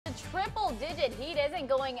Triple-digit heat isn't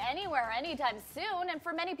going anywhere anytime soon, and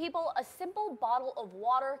for many people, a simple bottle of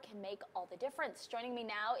water can make all the difference. Joining me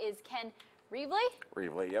now is Ken Reevely.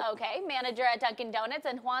 Reevely, yep. Okay, manager at Dunkin Donuts,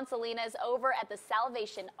 and Juan Salinas over at the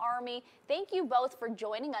Salvation Army. Thank you both for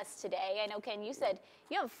joining us today. I know, Ken, you said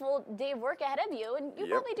you have a full day of work ahead of you, and you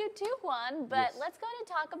probably do too, Juan. But Yes. let's go ahead and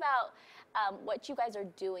talk about what you guys are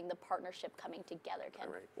doing, the partnership coming together, Ken.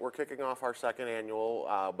 All right. We're kicking off our second annual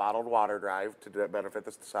bottled water drive to benefit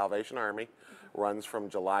the Salvation Army. Runs from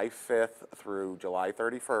July 5th through July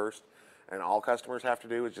 31st, and all customers have to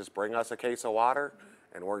do is just bring us a case of water,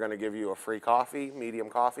 and we're going to give you a free coffee, medium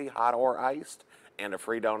coffee, hot or iced, and a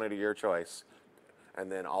free donut of your choice. And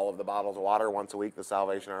then all of the bottles of water, once a week, the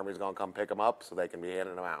Salvation Army is going to come pick them up so they can be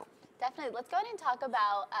handing them out. Definitely. Let's go ahead and talk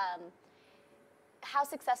about how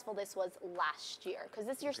successful this was last year, because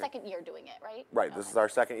this is your second year doing it, right? Right. Okay. This is our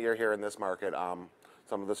second year here in this market.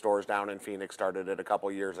 Some of the stores down in Phoenix started it a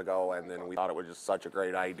couple years ago, and then we thought it was just such a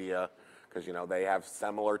great idea because, you know, they have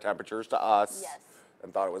similar temperatures to us. Yes.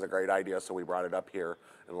 And thought it was a great idea, so we brought it up here.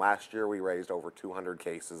 And last year we raised over 200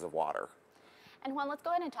 cases of water. And Juan, let's go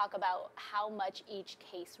ahead and talk about how much each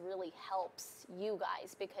case really helps you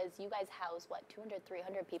guys, because you guys house, what, 200,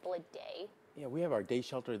 300 people a day? Yeah, we have our day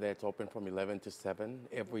shelter that's open from 11 to 7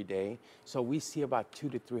 every day. So we see about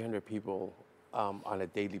 200 to 300 people on a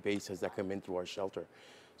daily basis that come in through our shelter.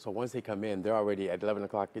 So once they come in, they're already at 11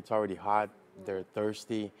 o'clock, it's already hot, they're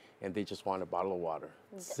thirsty, and they just want a bottle of water.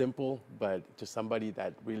 Simple, but to somebody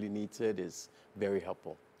that really needs it is very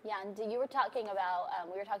helpful. Yeah, and you were talking about,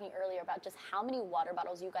 we were talking earlier about just how many water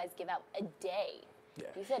bottles you guys give out a day. Yeah.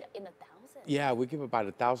 You said in the thousands. Yeah, we give about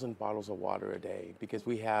 1,000 bottles of water a day because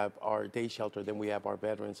we have our day shelter, then we have our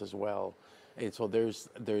veterans as well. And so there's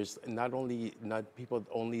not people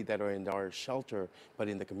only that are in our shelter, but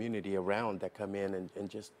in the community around that come in and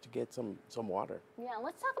just to get some water. Yeah, and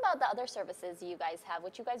let's talk about the other services you guys have,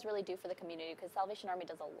 which you guys really do for the community, because Salvation Army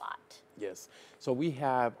does a lot. Yes, so we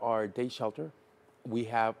have our day shelter. We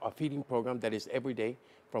have a feeding program that is every day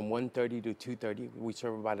from 1:30 to 2:30. We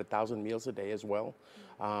serve about 1,000 meals a day as well.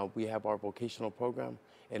 We have our vocational program,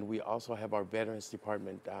 and we also have our veterans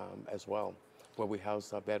department as well, where we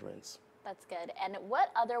house veterans. That's good. And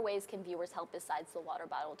what other ways can viewers help besides the water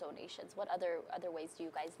bottle donations? What other ways do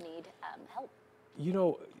you guys need help? You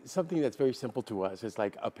know, something that's very simple to us is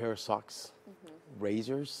like a pair of socks,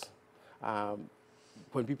 razors.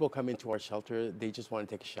 When people come into our shelter, they just want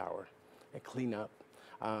to take a shower and clean up.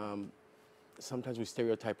 Sometimes we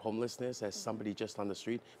stereotype homelessness as somebody just on the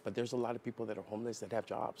street, but there's a lot of people that are homeless that have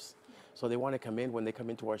jobs. So they want to come in. When they come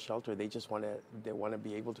into our shelter, they just want to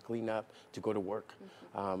be able to clean up, to go to work.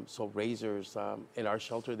 So razors in our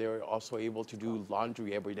shelter, they're also able to do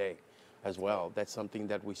laundry every day as well. That's something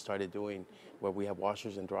that we started doing, where we have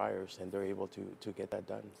washers and dryers, and they're able to get that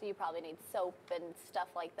done. So you probably need soap and stuff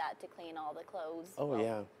like that to clean all the clothes. Oh,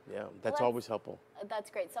 yeah. That's always helpful.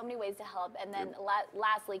 That's great. So many ways to help. And then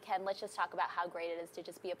lastly, Ken, let's just talk about how great it is to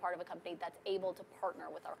just be a part of a company that's able to partner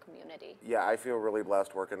with our community. Yeah, I feel really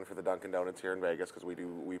blessed working for the Dunkin Donuts here in Vegas because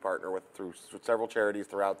we partner through several charities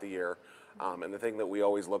throughout the year. And the thing that we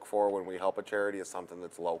always look for when we help a charity is something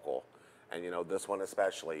that's local. And, you know, this one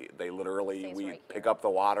especially, we pick up the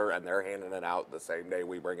water and they're handing it out the same day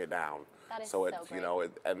we bring it down. That is so it's, great. you know,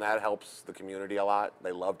 and that helps the community a lot.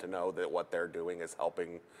 They love to know that what they're doing is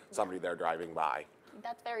helping somebody they're driving by.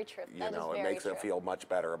 That's very true. You know, it makes it feel much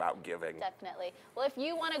better about giving. Definitely. Well, if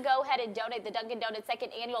you want to go ahead and donate, the Dunkin Donuts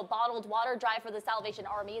second annual bottled water drive for the Salvation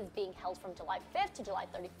Army is being held from July 5th to July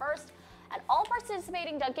 31st. At all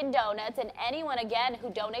participating Dunkin Donuts, and anyone, again,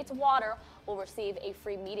 who donates water will receive a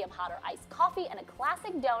free medium hot or iced coffee and a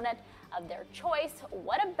classic donut of their choice.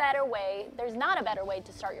 What a better way. There's not a better way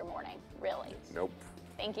to start your morning, really. Nope.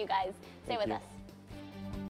 Thank you, guys. Stay with us.